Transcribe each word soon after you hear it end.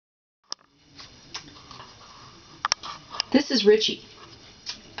This is Ritchie.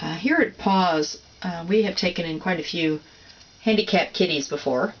 Here at Paws, we have taken in quite a few handicapped kitties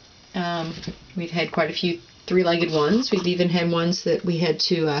before. We've had quite a few three-legged ones. We've even had ones that we had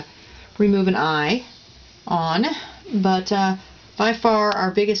to remove an eye on. But by far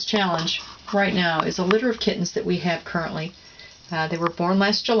our biggest challenge right now is a litter of kittens that we have currently. They were born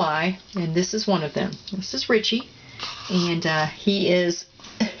last July, and this is one of them. This is Ritchie, and he is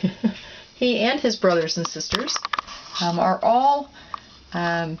he and his brothers and sisters are all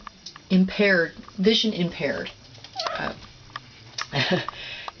impaired, vision impaired.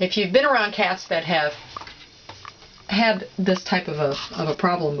 If you've been around cats that have had this type of a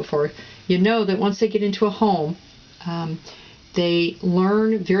problem before, you know that once they get into a home, they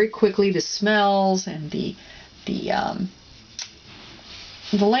learn very quickly the smells and the lay of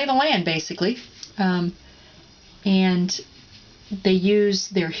the land, basically, and they use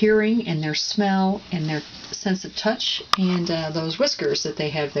their hearing and their smell and their sense of touch and those whiskers that they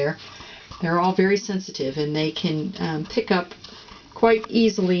have there. They're all very sensitive, and they can pick up quite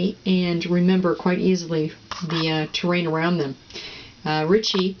easily and remember quite easily the terrain around them.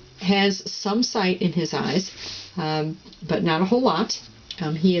 Ritchie has some sight in his eyes, but not a whole lot.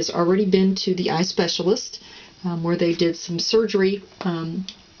 He has already been to the eye specialist where they did some surgery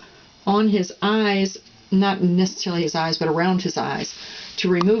on his eyes, not necessarily his eyes, but around his eyes, to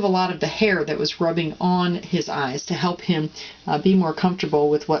remove a lot of the hair that was rubbing on his eyes to help him be more comfortable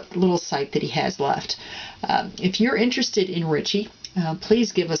with what little sight that he has left. If you're interested in Ritchie,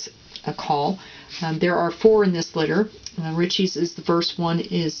 please give us a call. There are 4 in this litter. Ritchie's is the first one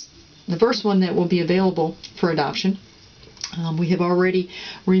that will be available for adoption. We have already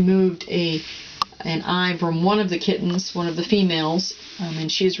removed an eye from one of the kittens, one of the females,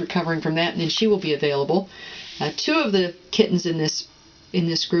 and she is recovering from that, and then she will be available. 2 of the kittens in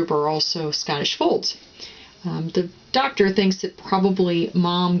this group are also Scottish Folds. The doctor thinks that probably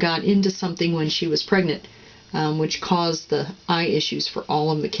mom got into something when she was pregnant, which caused the eye issues for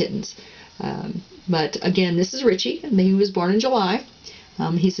all of the kittens. But again, this is Ritchie, and he was born in July.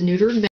 He's a neutered